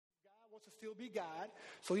wants to still be God.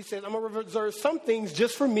 So he says, I'm going to reserve some things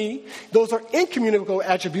just for me. Those are incommunicable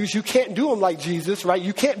attributes. You can't do them like Jesus, right?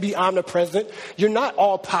 You can't be omnipresent. You're not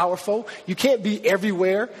all powerful. You can't be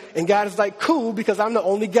everywhere. And God is like, cool, because I'm the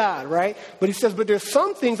only God, right? But he says, but there's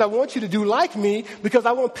some things I want you to do like me because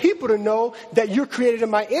I want people to know that you're created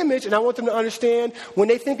in my image. And I want them to understand when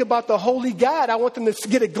they think about the holy God, I want them to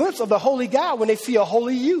get a glimpse of the holy God when they see a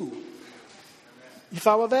holy you. You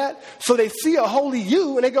follow that? So they see a holy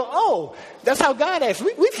you and they go, oh, that's how God acts.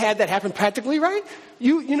 We've had that happen practically, right?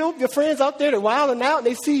 You know, your friends out there, they're wilding out and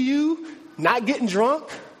they see you not getting drunk,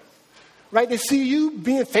 right? They see you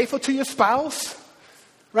being faithful to your spouse,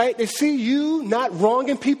 right? They see you not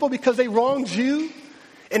wronging people because they wronged you.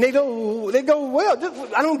 And they go, well,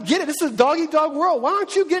 I don't get it. This is a dog-eat-dog world. Why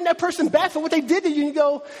aren't you getting that person back for what they did to you? And you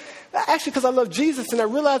go, actually, because I love Jesus and I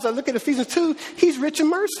realize, I look at Ephesians 2, he's rich in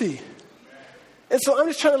mercy. And so I'm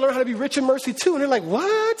just trying to learn how to be rich in mercy too. And they're like,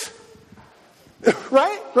 what?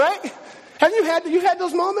 Right? Have you had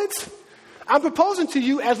those moments? I'm proposing to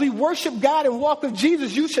you as we worship God and walk with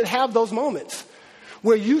Jesus, you should have those moments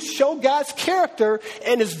where you show God's character,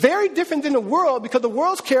 and it's very different than the world because the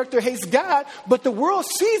world's character hates God, but the world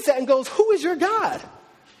sees that and goes, who is your God?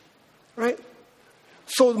 Right?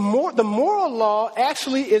 So the moral law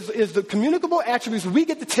actually is the communicable attributes we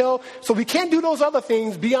get to tell. So we can't do those other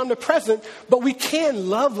things beyond the present, but we can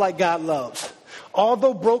love like God loves.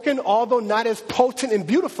 Although broken, although not as potent and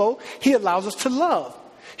beautiful, he allows us to love.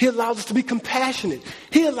 He allows us to be compassionate.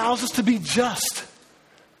 He allows us to be just,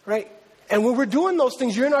 right? And when we're doing those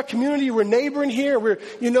things, you're in our community, we're neighboring here,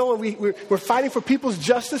 we're fighting for people's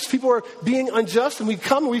justice. People are being unjust, and we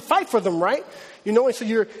come and we fight for them, right? You know, and so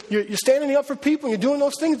you're standing up for people, and you're doing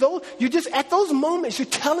those things. You're just at those moments, you're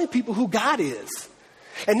telling people who God is.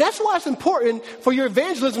 And that's why it's important for your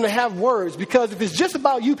evangelism to have words, because if it's just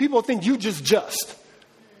about you, people think you just.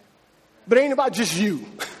 But it ain't about just you.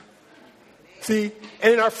 See?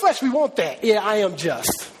 And in our flesh, we want that. Yeah, I am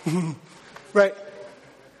just. Right?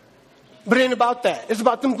 But it ain't about that. It's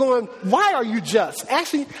about them going, why are you just?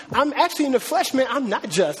 Actually, I'm actually in the flesh, man, I'm not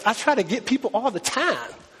just. I try to get people all the time.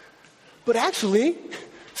 But actually,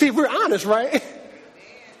 see, if we're honest, right?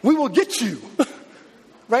 We will get you.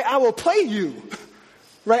 Right? I will play you.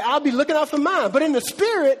 Right? I'll be looking out for mine. But in the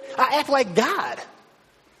spirit, I act like God.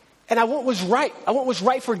 And I want what's right. I want what's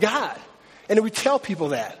right for God. And then we tell people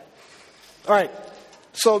that. All right.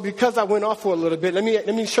 So because I went off for a little bit, let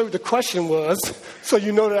me show you what the question was so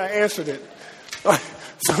you know that I answered it. All right.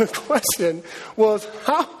 So the question was,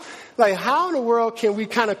 how in the world can we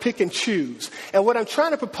kind of pick and choose? And what I'm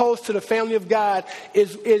trying to propose to the family of God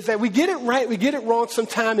is that we get it right, we get it wrong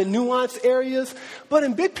sometime in nuanced areas, but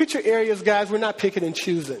in big picture areas, guys, we're not picking and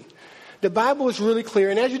choosing. The Bible is really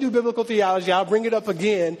clear, and as you do biblical theology, I'll bring it up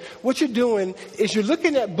again. What you're doing is you're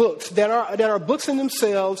looking at books that are books in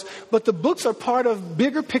themselves, but the books are part of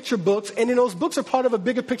bigger picture books, and then those books are part of a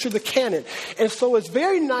bigger picture, the canon. And so it's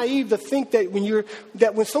very naive to think that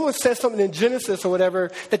when someone says something in Genesis or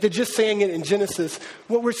whatever, that they're just saying it in Genesis.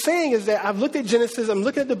 What we're saying is that I've looked at Genesis, I'm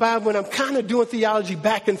looking at the Bible, and I'm kind of doing theology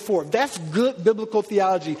back and forth. That's good biblical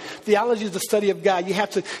theology. Theology is the study of God.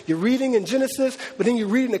 You're reading in Genesis, but then you're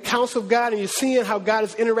reading accounts of God, and you're seeing how God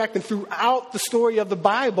is interacting throughout the story of the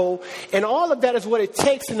Bible. And all of that is what it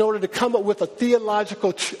takes in order to come up with a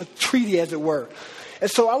theological treaty, as it were.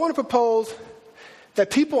 And so I want to propose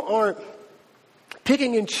that people aren't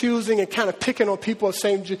picking and choosing and kind of picking on people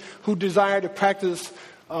who desire to practice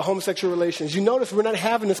homosexual relations. You notice we're not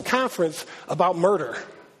having this conference about murder.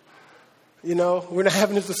 You know, we're not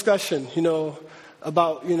having this discussion,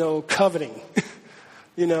 about, coveting,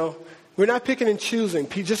 We're not picking and choosing.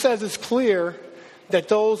 Just as it's clear that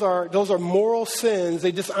those are moral sins,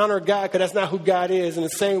 they dishonor God because that's not who God is. In the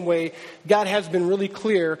same way, God has been really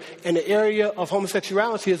clear in the area of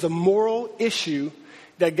homosexuality is a moral issue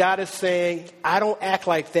that God is saying, I don't act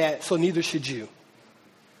like that, so neither should you.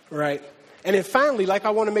 Right? And then finally, I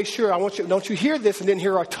want to make sure, don't you hear this and then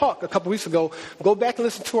hear our talk a couple weeks ago. Go back and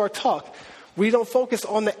listen to our talk. We don't focus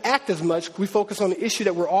on the act as much. We focus on the issue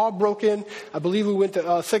that we're all broken. I believe we went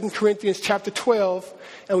to 2 Corinthians chapter 12,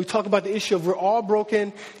 and we talk about the issue of we're all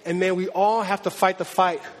broken, and man, we all have to fight the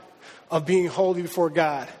fight of being holy before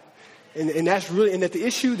God. And that's really, and that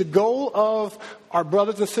the goal of our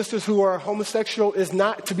brothers and sisters who are homosexual is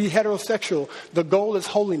not to be heterosexual. The goal is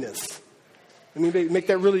holiness. Let me make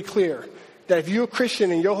that really clear. That if you're a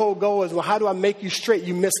Christian and your whole goal is, well, how do I make you straight?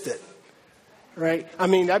 You missed it. Right? I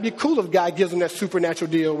mean, that'd be cool if God gives them that supernatural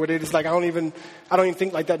deal where they're just like, I don't even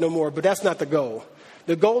think like that no more. But that's not the goal.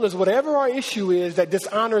 The goal is whatever our issue is that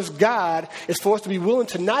dishonors God is for us to be willing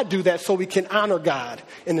to not do that so we can honor God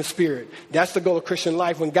in the spirit. That's the goal of Christian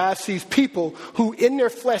life. When God sees people who in their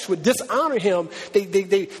flesh would dishonor him, they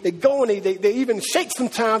go and they even shake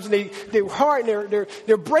sometimes, and they're hard and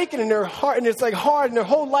they're breaking in their heart, and it's like hard in their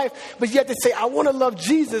whole life, but yet they say, I want to love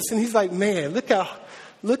Jesus. And he's like, man, look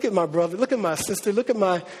at my brother, look at my sister, look at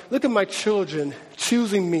my children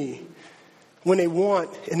choosing me when they want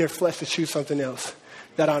in their flesh to choose something else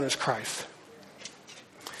that honors Christ.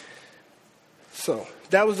 So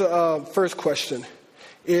that was the first question.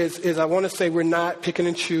 Is I want to say we're not picking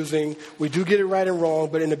and choosing. We do get it right and wrong,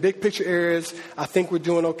 but in the big picture areas, I think we're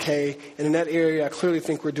doing okay. And in that area, I clearly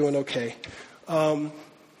think we're doing okay.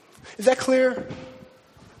 Is that clear?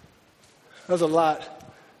 That was a lot.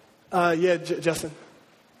 Yeah, Justin.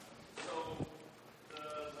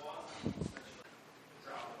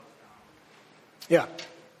 Yeah,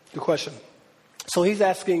 good question. So he's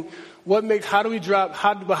asking, how do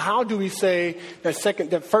we say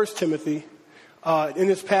that 1 Timothy, in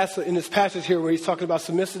this passage here where he's talking about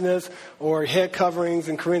submissiveness or head coverings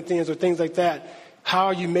in Corinthians or things like that, how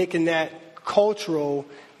are you making that cultural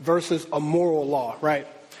versus a moral law, right?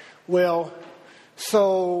 Well,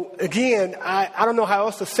 so again, I don't know how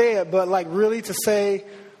else to say it, but like really to say,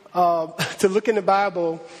 to look in the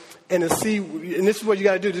Bible and to see, and this is what you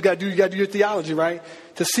got to do. You got to do your theology, right?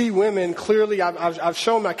 To see women clearly, I've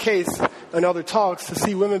shown my case in other talks, to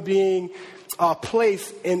see women being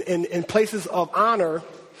placed in places of honor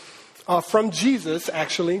from Jesus,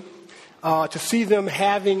 actually, to see them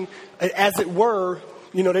having, as it were,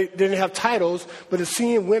 they didn't have titles, but to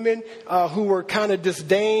seeing women who were kind of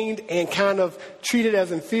disdained and kind of treated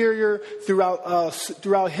as inferior throughout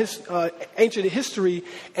ancient history,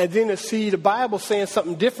 and then to see the Bible saying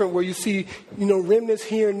something different, where you see remnants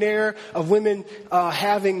here and there of women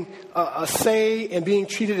having a say and being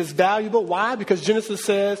treated as valuable. Why? Because Genesis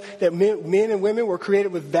says that men and women were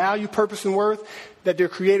created with value, purpose, and worth. That they're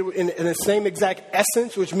created in the same exact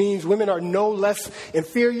essence, which means women are no less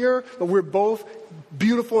inferior, but we're both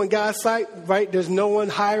beautiful in God's sight, right? There's no one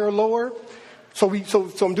higher or lower. So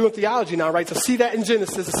I'm doing theology now, right? To see that in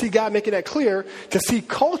Genesis, to see God making that clear, to see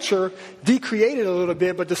culture decreated a little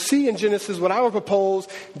bit, but to see in Genesis what I would propose,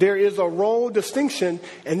 there is a role distinction,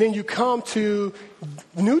 and then you come to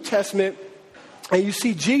New Testament and you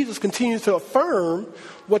see Jesus continues to affirm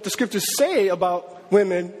what the scriptures say about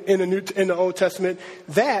women in the Old Testament,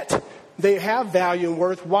 that they have value and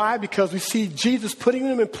worth. Why? Because we see Jesus putting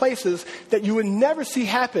them in places that you would never see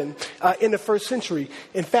happen in the first century.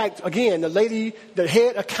 In fact, again, the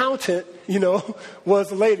head accountant,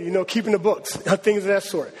 was a lady, keeping the books, things of that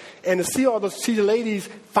sort. And to see the ladies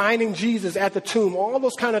finding Jesus at the tomb, all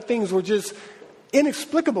those kind of things were just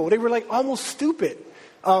inexplicable. They were like almost stupid.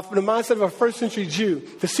 From the mindset of a first century Jew,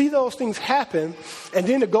 to see those things happen, and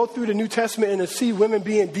then to go through the New Testament and to see women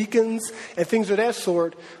being deacons and things of that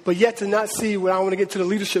sort, but yet to not see, I want to get to the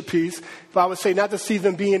leadership piece, but I would say not to see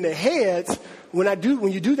them being the heads. When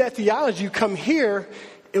you do that theology, you come here,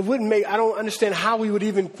 I don't understand how we would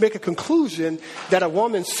even make a conclusion that a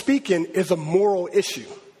woman speaking is a moral issue.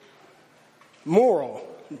 Moral.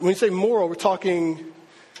 When you say moral, we're talking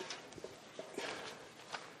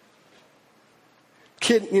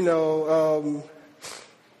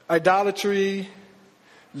idolatry,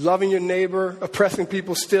 loving your neighbor, oppressing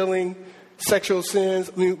people, stealing, sexual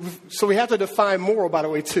sins. So we have to define moral, by the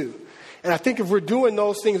way, too. And I think if we're doing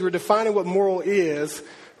those things, we're defining what moral is,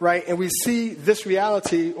 right? And we see this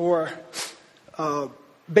reality, or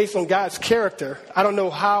based on God's character. I don't know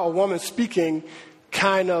how a woman speaking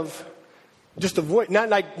kind of just avoid, not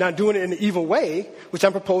doing it in an evil way, which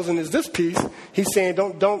I'm proposing is this piece. He's saying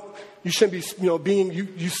you shouldn't be, being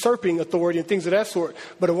usurping authority and things of that sort.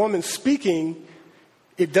 But a woman speaking,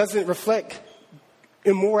 it doesn't reflect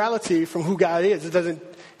immorality from who God is. It doesn't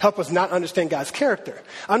help us not understand God's character.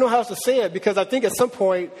 I don't know how else to say it, because I think at some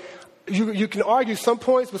point, you can argue some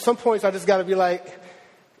points, but some points I just got to be like,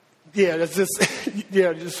 that's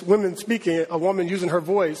just women speaking, a woman using her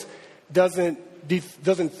voice doesn't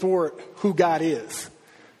thwart who God is,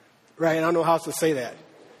 right? And I don't know how else to say that.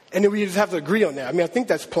 And then we just have to agree on that. I mean, I think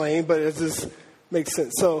that's plain, but it just makes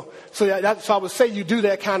sense. So I would say you do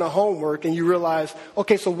that kind of homework and you realize,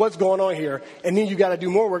 okay, so what's going on here? And then you got to do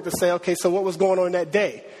more work to say, okay, so what was going on that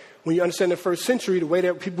day? When you understand the first century, the way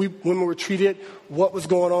that women were treated, what was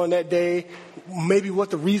going on that day, maybe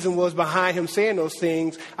what the reason was behind him saying those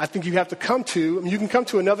things, I think you have to come to, you can come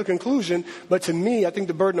to another conclusion, but to me, I think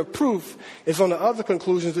the burden of proof is on the other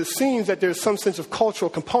conclusions. It seems that there's some sense of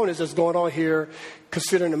cultural components that's going on here,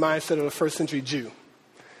 considering the mindset of the first century Jew.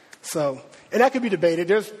 So, and that could be debated.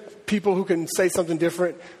 There's people who can say something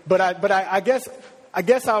different. But I guess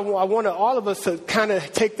I want all of us to kind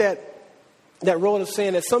of take that role of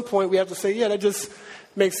saying at some point we have to say, yeah, that just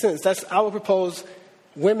makes sense. I would propose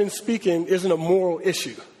women speaking isn't a moral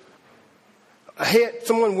issue.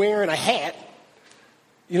 Someone wearing a hat,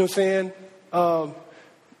 you know what I'm saying?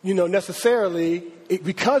 Necessarily,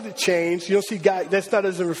 because it changed, you don't see God,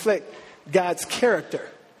 doesn't reflect God's character.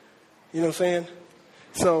 You know what I'm saying?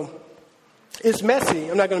 So it's messy.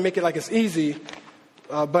 I'm not going to make it like it's easy,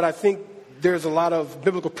 but I think there's a lot of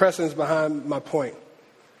biblical precedence behind my point.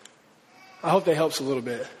 I hope that helps a little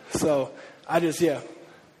bit. So Any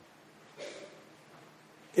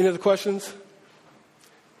other questions?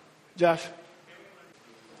 Josh?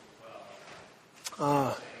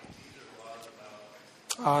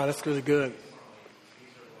 That's really good.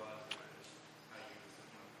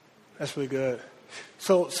 That's really good.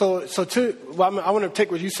 I want to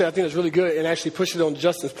take what you said. I think it's really good and actually push it on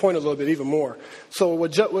Justin's point a little bit even more. So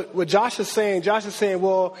what Josh is saying,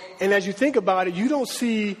 well, and as you think about it, you don't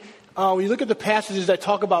see, when you look at the passages that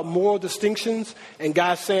talk about moral distinctions and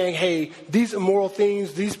God saying, hey, these immoral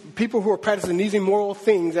things, these people who are practicing these immoral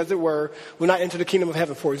things, as it were, will not enter the kingdom of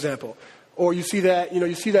heaven, for example. Or you see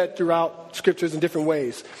that throughout scriptures in different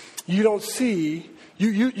ways. You don't see,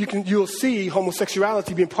 you'll see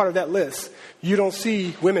homosexuality being part of that list. You don't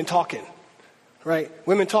see women talking, right?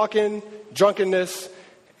 Women talking, drunkenness,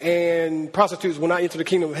 and prostitutes will not enter the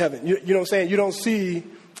kingdom of heaven. You know what I'm saying? You don't see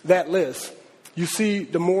that list. You see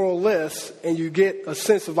the moral list, and you get a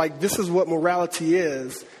sense of like, this is what morality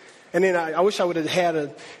is. And then I wish I would have had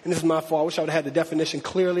and this is my fault, I wish I would have had the definition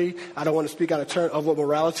clearly. I don't want to speak out of turn of what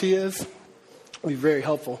morality is. It would be very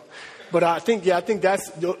helpful. But I think that's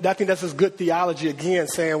just good theology again,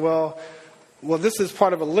 saying, well, this is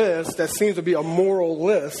part of a list that seems to be a moral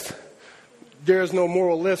list. There's no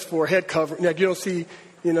moral list for head covering. Like you don't see,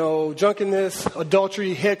 drunkenness,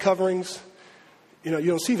 adultery, head coverings. You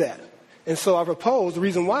don't see that. And so I propose the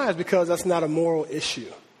reason why is because that's not a moral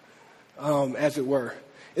issue, as it were.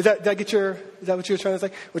 Is that what you were trying to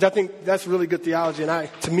say? Which I think that's really good theology, and I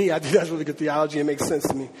think that's really good theology and makes sense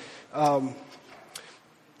to me.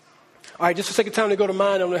 All right, just to take a time to go to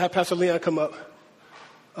mine, I'm going to have Pastor Leon come up.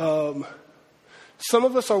 Some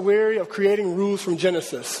of us are weary of creating rules from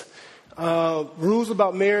Genesis. Rules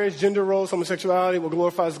about marriage, gender roles, homosexuality, what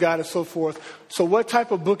glorifies God, and so forth. So what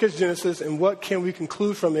type of book is Genesis, and what can we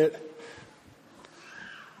conclude from it?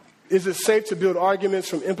 Is it safe to build arguments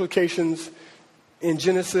from implications in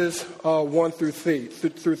Genesis 1 through 3?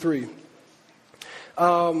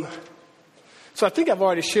 So I think I've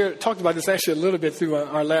already talked about this actually a little bit through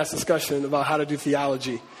our last discussion about how to do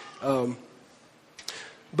theology.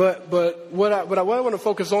 But what I want to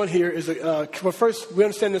focus on here is, well, first we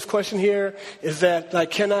understand this question here is that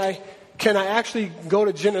like, can I actually go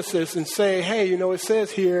to Genesis and say, hey, it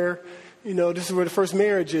says here, this is where the first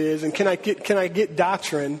marriage is, and can I get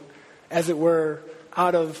doctrine, as it were,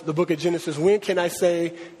 out of the book of Genesis? When can I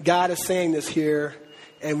say God is saying this here,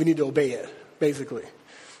 and we need to obey it, basically?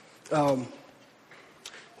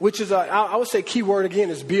 Which is, I would say, key word again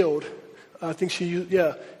is build. I think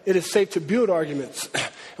it is safe to build arguments.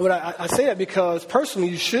 And I say that because personally,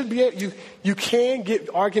 you can get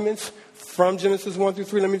arguments from Genesis 1 through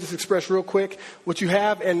 3. Let me just express real quick what you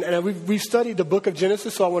have. And we've studied the book of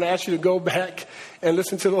Genesis, so I want to ask you to go back and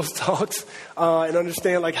listen to those talks and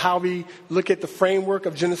understand like how we look at the framework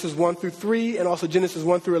of Genesis 1 through 3 and also Genesis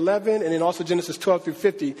 1 through 11 and then also Genesis 12 through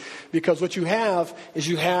 50. Because what you have is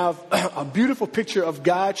a beautiful picture of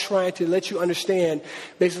God trying to let you understand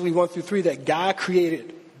basically 1 through 3 that God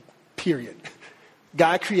created, period.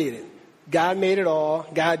 God created. God made it all.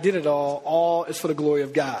 God did it all. All is for the glory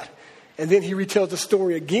of God. And then he retells the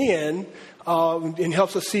story again and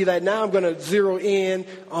helps us see that. Now I'm going to zero in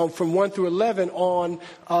from 1 through 11 on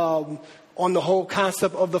the whole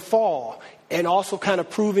concept of the fall, and also kind of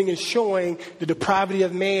proving and showing the depravity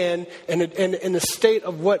of man and the state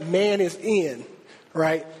of what man is in,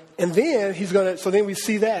 right? And then then we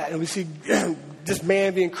see that, and we see this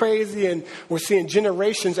man being crazy, and we're seeing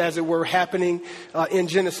generations, as it were, happening in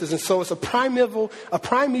Genesis. And so it's a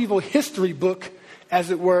primeval history book, as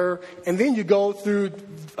it were. And then you go through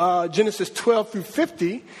Genesis 12 through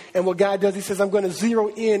 50, and what God does, he says, I'm going to zero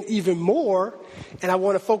in even more, and I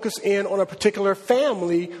want to focus in on a particular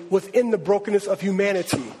family within the brokenness of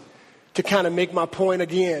humanity to kind of make my point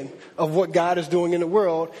again of what God is doing in the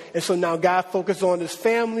world. And so now God focuses on this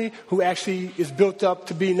family who actually is built up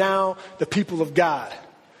to be now the people of God,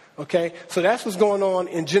 Okay, so that's what's going on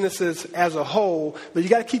in Genesis as a whole. But you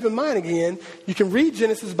got to keep in mind again, you can read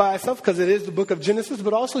Genesis by itself because it is the book of Genesis,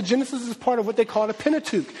 but also Genesis is part of what they call a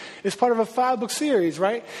Pentateuch. It's part of a 5-book series,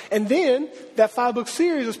 right? And then that 5-book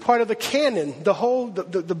series is part of the canon,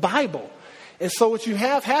 the Bible. And so what you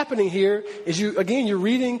have happening here is you're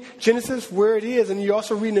reading Genesis where it is, and you're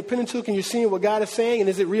also reading the Pentateuch, and you're seeing what God is saying, and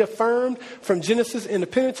is it reaffirmed from Genesis in the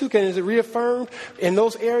Pentateuch, and is it reaffirmed in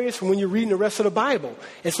those areas from when you're reading the rest of the Bible?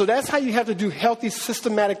 And so that's how you have to do healthy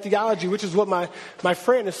systematic theology, which is what my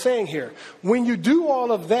friend is saying here. When you do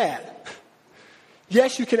all of that,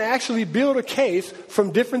 yes, you can actually build a case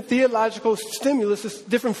from different theological stimulus,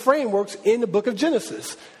 different frameworks in the book of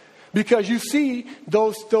Genesis. Because you see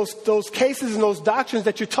those cases and those doctrines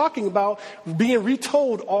that you're talking about being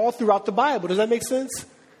retold all throughout the Bible. Does that make sense?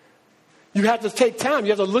 You have to take time.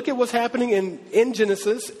 You have to look at what's happening in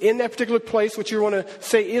Genesis, in that particular place, which you want to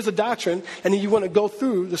say is a doctrine, and then you want to go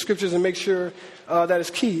through the scriptures and make sure that is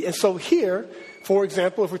key. And so here, for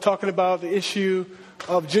example, if we're talking about the issue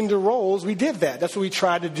of gender roles, we did that. That's what we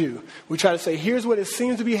tried to do. We tried to say, here's what it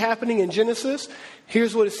seems to be happening in Genesis.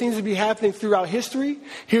 Here's what it seems to be happening throughout history.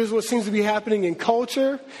 Here's what seems to be happening in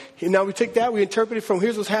culture. And now we take that, we interpret it from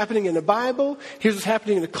here's what's happening in the Bible. Here's what's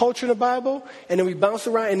happening in the culture in the Bible. And then we bounce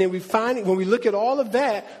around, and then we find it. When we look at all of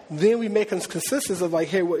that, then we make a consensus of like,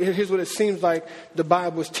 hey, here's what it seems like the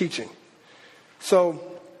Bible is teaching. So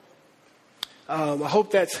I hope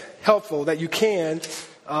that's helpful, that you can...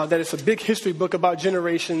 that it's a big history book about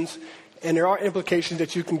generations, and there are implications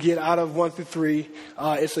that you can get out of 1 through 3.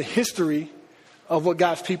 It's a history of what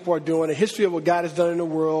God's people are doing, a history of what God has done in the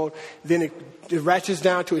world. Then it ratchets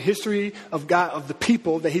down to a history of God, of the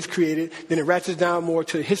people that He's created. Then it ratchets down more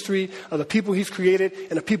to the history of the people He's created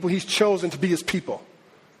and the people He's chosen to be His people.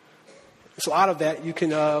 So out of that, you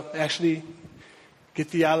can actually get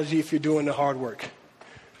theology if you're doing the hard work.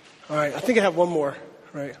 All right, I think I have one more,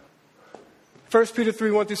 right? 1 Peter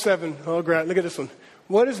 3, 1 through 7. Oh, great. Look at this one.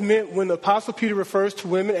 What is meant when the Apostle Peter refers to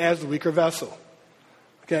women as the weaker vessel?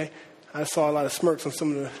 Okay. I saw a lot of smirks on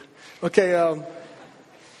some of the... Okay.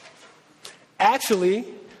 Actually,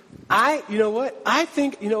 you know what? I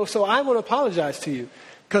think, so I want to apologize to you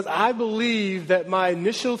because I believe that my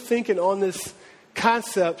initial thinking on this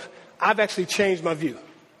concept, I've actually changed my view.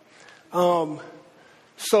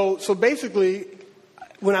 So basically...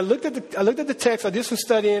 When I looked at the text, I did some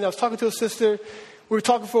studying. I was talking to a sister. We were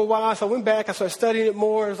talking for a while, so I went back. I started studying it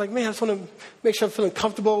more. I was like, man, I just want to make sure I'm feeling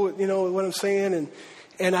comfortable with, with what I'm saying.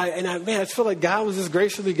 And I just feel like God was just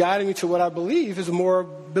graciously guiding me to what I believe is a more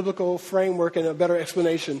biblical framework and a better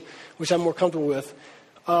explanation, which I'm more comfortable with.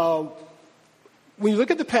 When you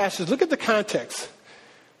look at the passage, look at the context.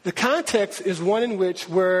 The context is one in which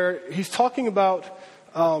where he's talking about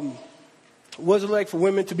what it's like for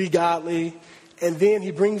women to be godly. And then he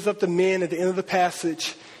brings up the men at the end of the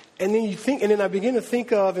passage. And then I begin to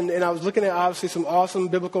think of, and I was looking at obviously some awesome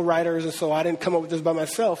biblical writers, and so I didn't come up with this by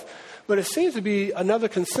myself. But it seems to be another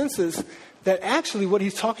consensus that actually what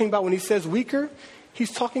he's talking about when he says weaker,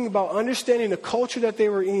 he's talking about understanding the culture that they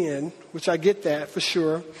were in, which I get that for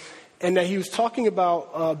sure. And that he was talking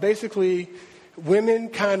about basically women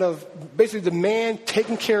basically the man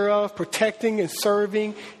taking care of, protecting and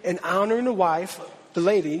serving and honoring the wife, the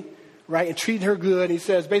lady, right, and treating her good. He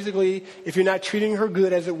says, basically, if you're not treating her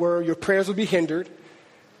good, as it were, your prayers will be hindered,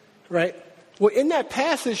 right? Well, in that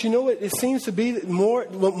passage, it seems to be more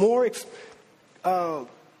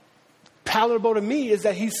palatable to me is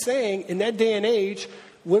that he's saying in that day and age,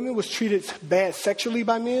 women was treated bad sexually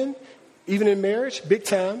by men, even in marriage, big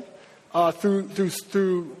time, through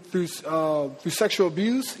sexual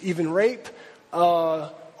abuse, even rape,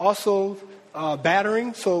 also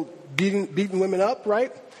battering, so beating women up,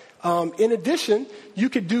 right? In addition, you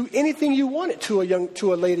could do anything you wanted to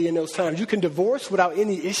a lady in those times. You can divorce without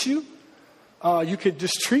any issue. You could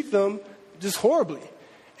just treat them just horribly.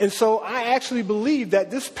 And so I actually believe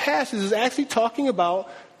that this passage is actually talking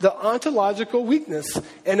about the ontological weakness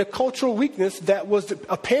and the cultural weakness that was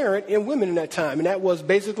apparent in women in that time. And that was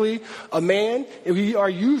basically a man, and we are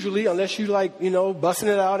usually, unless you busting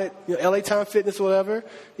it out at LA Time Fitness or whatever,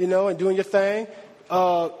 and doing your thing,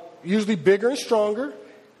 usually bigger and stronger.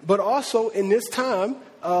 But also in this time,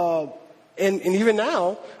 and even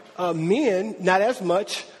now, men, not as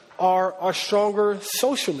much, are stronger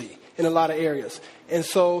socially in a lot of areas. And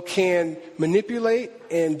so can manipulate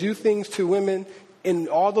and do things to women in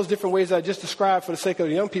all those different ways I just described for the sake of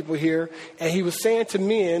the young people here. And he was saying to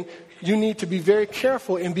men, you need to be very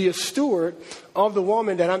careful and be a steward of the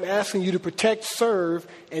woman that I'm asking you to protect, serve,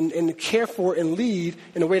 and care for and lead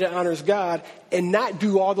in a way that honors God, and not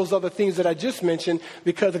do all those other things that I just mentioned,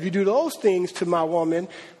 because if you do those things to my woman,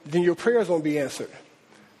 then your prayers won't be answered.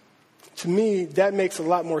 To me, that makes a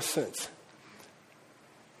lot more sense.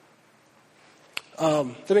 Does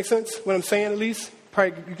that make sense, what I'm saying, at least?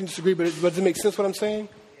 Probably you can disagree, but does it make sense what I'm saying?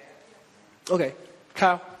 Okay.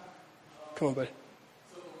 Kyle? Come on, buddy.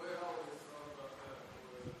 So the way I always thought about that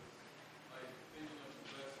was, like, thinking of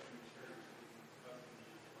the blessing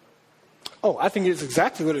in church. Oh, I think it's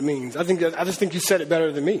exactly what it means. I just think you said it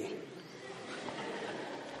better than me.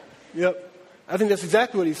 Yep. I think that's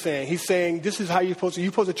exactly what he's saying. He's saying this is how you're supposed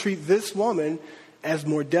to treat this woman as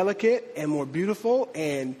more delicate and more beautiful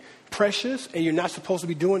and precious, and you're not supposed to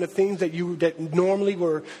be doing the things that normally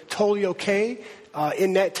were totally okay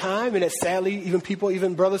in that time, and that sadly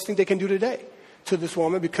even brothers think they can do today to this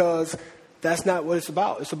woman, because that's not what it's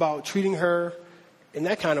about. It's about treating her in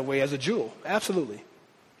that kind of way as a jewel. Absolutely.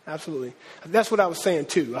 Absolutely. That's what I was saying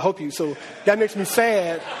too. I hope you, so that makes me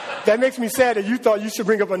sad. That makes me sad that you thought you should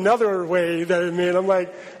bring up another way that it meant. I'm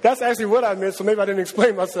like, that's actually what I meant, so maybe I didn't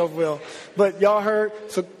explain myself well. But y'all heard,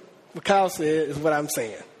 so what Kyle said is what I'm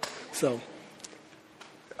saying. So,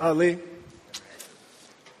 Lee.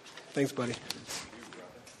 Thanks, buddy.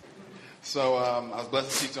 So I was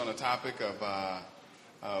blessed to teach on the topic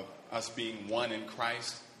of us being one in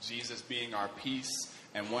Christ, Jesus being our peace.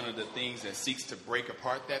 And one of the things that seeks to break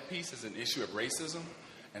apart that peace is an issue of racism.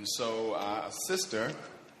 And so a sister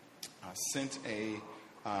sent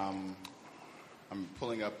I'm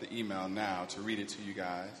pulling up the email now to read it to you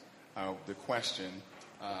guys, the question,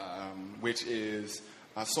 which is,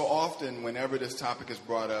 so often whenever this topic is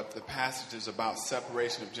brought up, the passages about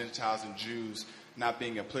separation of Gentiles and Jews not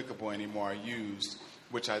being applicable anymore are used,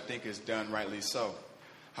 which I think is done rightly so.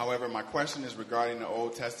 However, my question is regarding the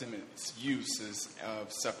Old Testament's uses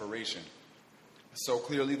of separation. So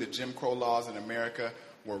clearly the Jim Crow laws in America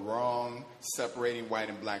were wrong, separating white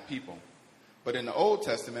and black people. But in the Old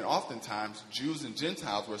Testament, oftentimes, Jews and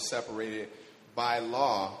Gentiles were separated by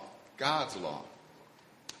law, God's law.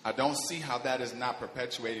 I don't see how that is not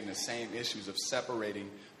perpetuating the same issues of separating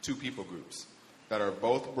two people groups that are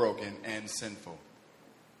both broken and sinful.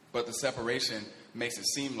 But the separation makes it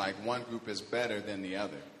seem like one group is better than the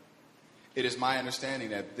other. It is my understanding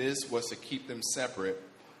that this was to keep them separate,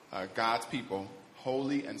 God's people,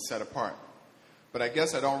 holy and set apart. But I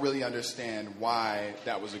guess I don't really understand why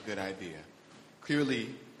that was a good idea. Clearly,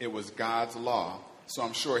 it was God's law, so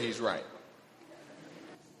I'm sure he's right.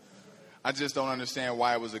 I just don't understand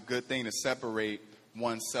why it was a good thing to separate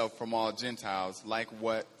oneself from all Gentiles. Like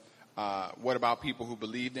what about people who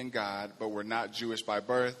believed in God but were not Jewish by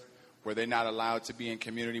birth? Were they not allowed to be in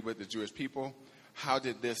community with the Jewish people? How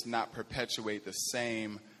did this not perpetuate the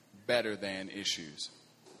same better than issues?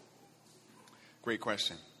 Great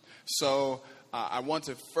question. So I want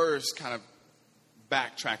to first kind of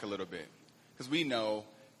backtrack a little bit, because we know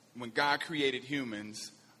when God created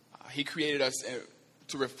humans, he created us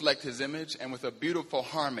to reflect his image and with a beautiful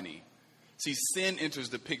harmony. See, sin enters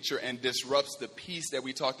the picture and disrupts the peace that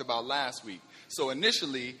we talked about last week. So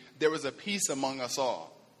initially, there was a peace among us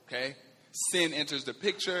all. Okay? Sin enters the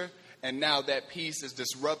picture, and now that peace is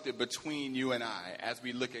disrupted between you and I as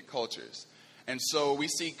we look at cultures. And so we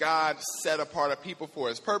see God set apart a people for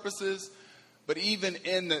his purposes, but even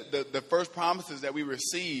in the first promises that we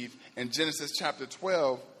receive in Genesis chapter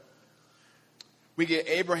 12, we get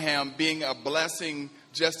Abraham being a blessing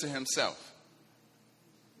just to himself.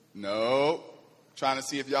 No, trying to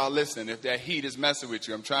see if y'all listening, if that heat is messing with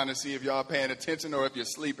you. I'm trying to see if y'all paying attention or if you're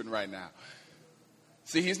sleeping right now.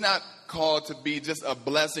 See, he's not called to be just a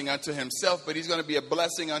blessing unto himself, but he's going to be a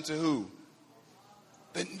blessing unto who?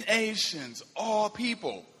 The nations, all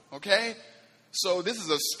people, okay? So this is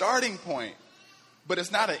a starting point, but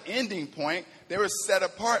it's not an ending point. They were set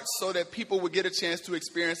apart so that people would get a chance to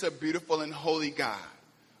experience a beautiful and holy God,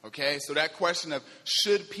 okay? So that question of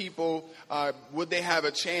should people, would they have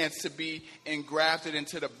a chance to be engrafted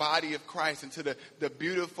into the body of Christ, into the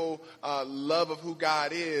beautiful love of who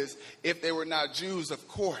God is if they were not Jews? Of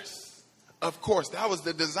course, that was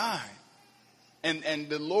the design. And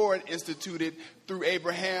the Lord instituted through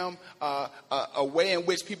Abraham a way in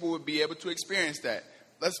which people would be able to experience that.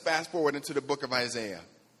 Let's fast forward into the book of Isaiah.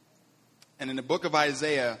 And in the book of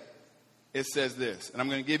Isaiah, it says this. And I'm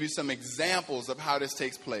going to give you some examples of how this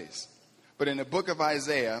takes place. But in the book of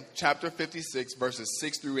Isaiah, chapter 56, verses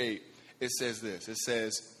 6 through 8, it says this. It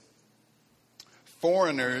says,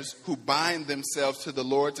 foreigners who bind themselves to the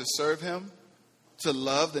Lord to serve him, to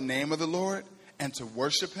love the name of the Lord, and to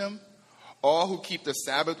worship him, All who keep the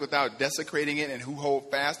Sabbath without desecrating it and who hold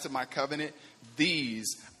fast to my covenant, these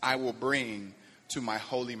I will bring to my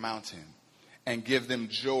holy mountain and give them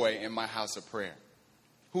joy in my house of prayer.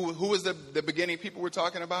 Who is the beginning people we're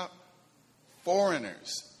talking about?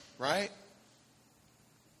 Foreigners, right?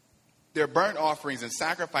 Their burnt offerings and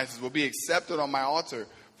sacrifices will be accepted on my altar,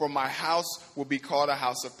 for my house will be called a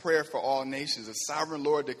house of prayer for all nations. The sovereign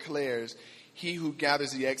Lord declares, he who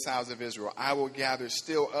gathers the exiles of Israel, I will gather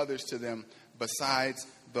still others to them besides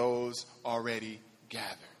those already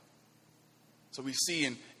gathered. So we see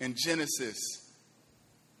in Genesis,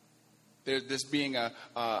 there's this being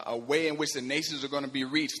a way in which the nations are going to be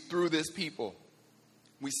reached through this people.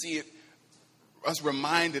 We see us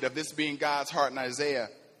reminded of this being God's heart in Isaiah.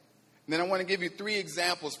 And then I want to give you 3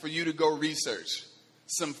 examples for you to go research.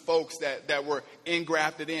 Some folks that were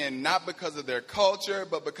engrafted in, not because of their culture,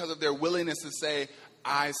 but because of their willingness to say,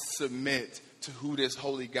 I submit to who this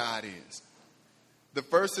holy God is. The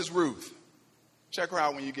first is Ruth. Check her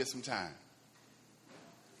out when you get some time.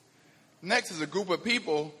 Next is a group of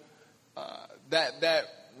people that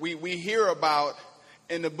we hear about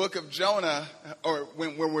in the book of Jonah, or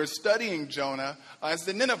when we're studying Jonah, it's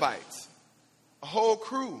the Ninevites. A whole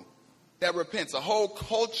crew that repents, a whole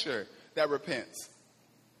culture that repents.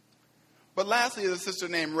 But lastly is a sister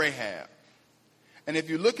named Rahab. And if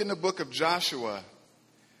you look in the book of Joshua,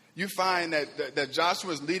 you find that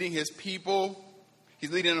Joshua is leading his people.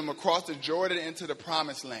 He's leading them across the Jordan into the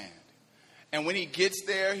promised land. And when he gets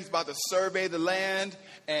there, he's about to survey the land.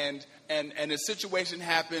 And a situation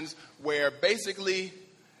happens where basically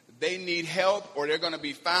they need help or they're going to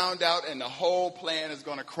be found out and the whole plan is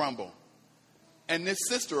going to crumble. And this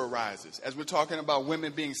sister arises. As we're talking about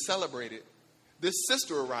women being celebrated, this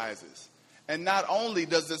sister arises. And not only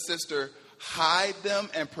does the sister hide them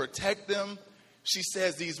and protect them, she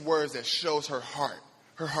says these words that shows her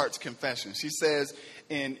heart's confession. She says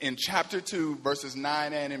in chapter 2, verses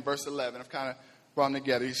 9 and in verse 11, I've kind of brought them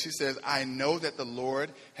together. She says, I know that the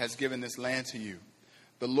Lord has given this land to you.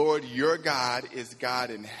 The Lord your God is God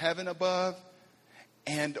in heaven above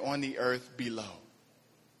and on the earth below.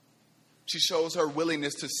 She shows her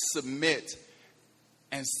willingness to submit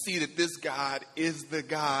and see that this God is the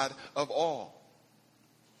God of all.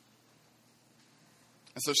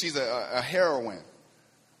 And so she's a heroine.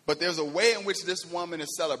 But there's a way in which this woman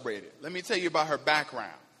is celebrated. Let me tell you about her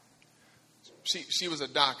background. She was a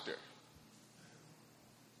doctor.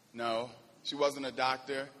 No, she wasn't a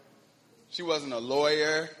doctor. She wasn't a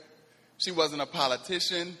lawyer. She wasn't a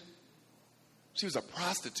politician. She was a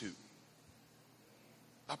prostitute.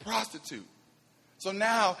 A prostitute. So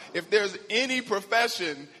now, if there's any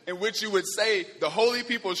profession in which you would say the holy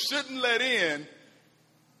people shouldn't let in,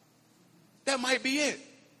 that might be it.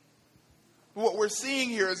 But what we're seeing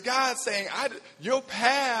here is God saying, your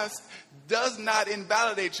past does not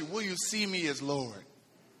invalidate you. Will you see me as Lord?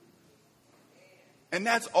 And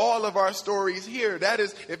that's all of our stories here. That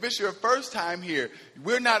is, if it's your first time here,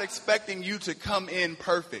 we're not expecting you to come in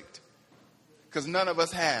perfect, because none of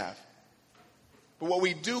us have. But what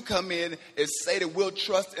we do come in is say that we'll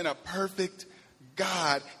trust in a perfect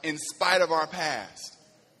God in spite of our past.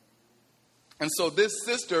 And so this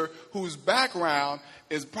sister, whose background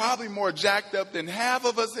is probably more jacked up than half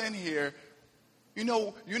of us in here, you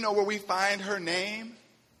know where we find her name?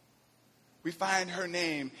 We find her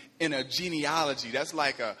name in a genealogy. That's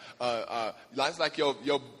like that's like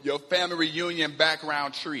your family reunion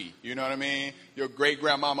background tree. You know what I mean? Your great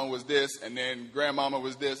grandmama was this, and then grandmama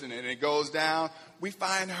was this, and then it goes down. We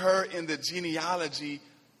find her in the genealogy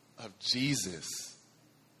of Jesus.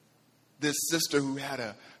 This sister who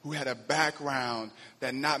had a background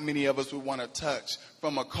that not many of us would want to touch,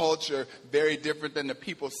 from a culture very different than the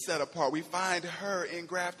people set apart. We find her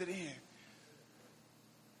engrafted in.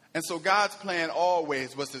 And so God's plan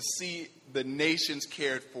always was to see the nations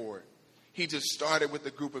cared for. He just started with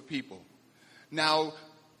a group of people. Now,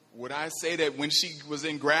 would I say that when she was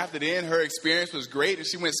engrafted in, her experience was great and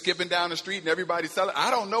she went skipping down the street and everybody celebrated?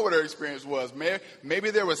 I don't know what her experience was.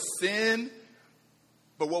 Maybe there was sin,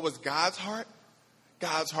 but what was God's heart?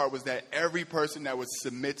 God's heart was that every person that would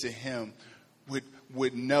submit to him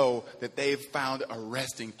would know that they've found a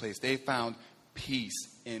resting place. They found peace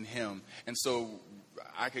in him. And so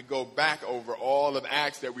I could go back over all of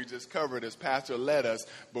Acts that we just covered as Pastor led us,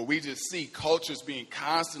 but we just see cultures being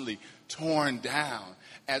constantly torn down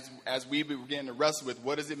as we begin to wrestle with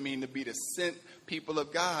what does it mean to be the sent people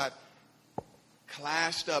of God,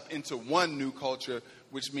 clashed up into one new culture,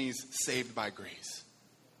 which means saved by grace.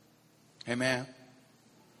 Amen.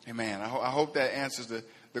 Amen. I hope that answers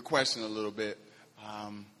the question a little bit.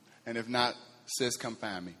 And if not, sis, come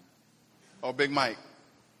find me. Oh, Big Mike.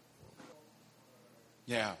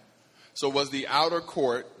 Yeah. So was the outer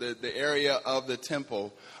court, the area of the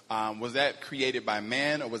temple, was that created by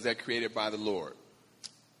man or was that created by the Lord?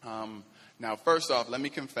 Now, first off, let me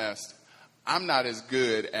confess, I'm not as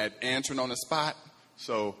good at answering on the spot,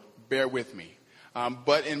 so bear with me.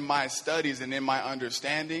 But in my studies and in my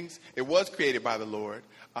understandings, it was created by the Lord.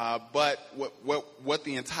 But what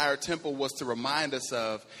the entire temple was to remind us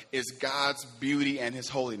of is God's beauty and his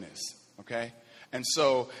holiness. Okay? And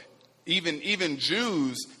so even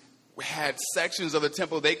Jews had sections of the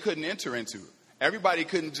temple they couldn't enter into. Everybody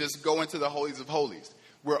couldn't just go into the holies of holies.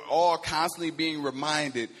 We're all constantly being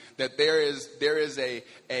reminded that there is a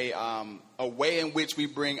way in which we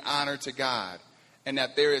bring honor to God, and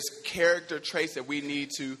that there is character traits that we need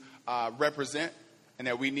to represent and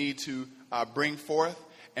that we need to bring forth,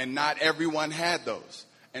 and not everyone had those.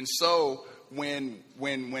 And so when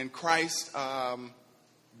Christ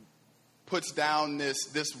puts down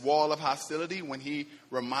this wall of hostility, when he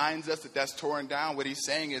reminds us that that's torn down, what he's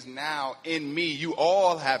saying is, now in me you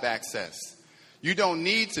all have access. You don't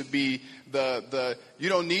need to be the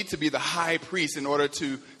high priest in order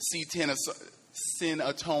to see sin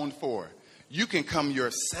atoned for. You can come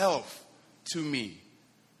yourself to me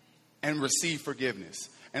and receive forgiveness.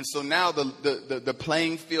 And so now the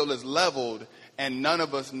playing field is leveled, and none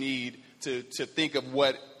of us need to think of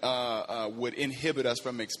what would inhibit us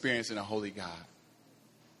from experiencing a holy God.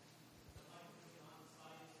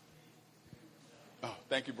 Oh,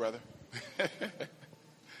 thank you, brother.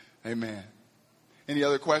 Amen. Any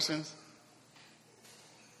other questions?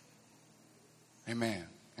 Amen.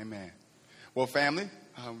 Amen. Well, family,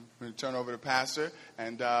 I'm going to turn over to Pastor.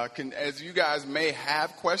 And as you guys may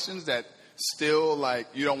have questions that still, like,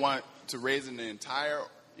 you don't want to raise in the entire,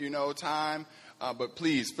 time, but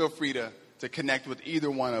please feel free to connect with either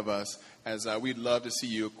one of us, as we'd love to see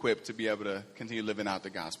you equipped to be able to continue living out the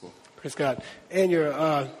gospel. Praise God. And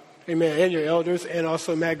your amen, and your elders, and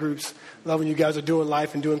also Matt groups. Love when you guys are doing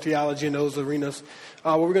life and doing theology in those arenas.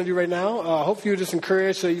 What we're going to do right now, hopefully you're just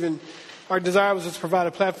encouraged. So even our desire was just to provide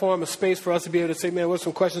a platform, a space for us to be able to say, man, what are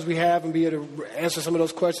some questions we have, and be able to answer some of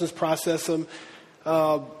those questions, process them,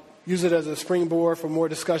 use it as a springboard for more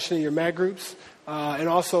discussion in your Matt groups. And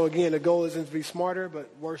also, again, the goal isn't to be smarter, but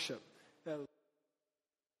worship.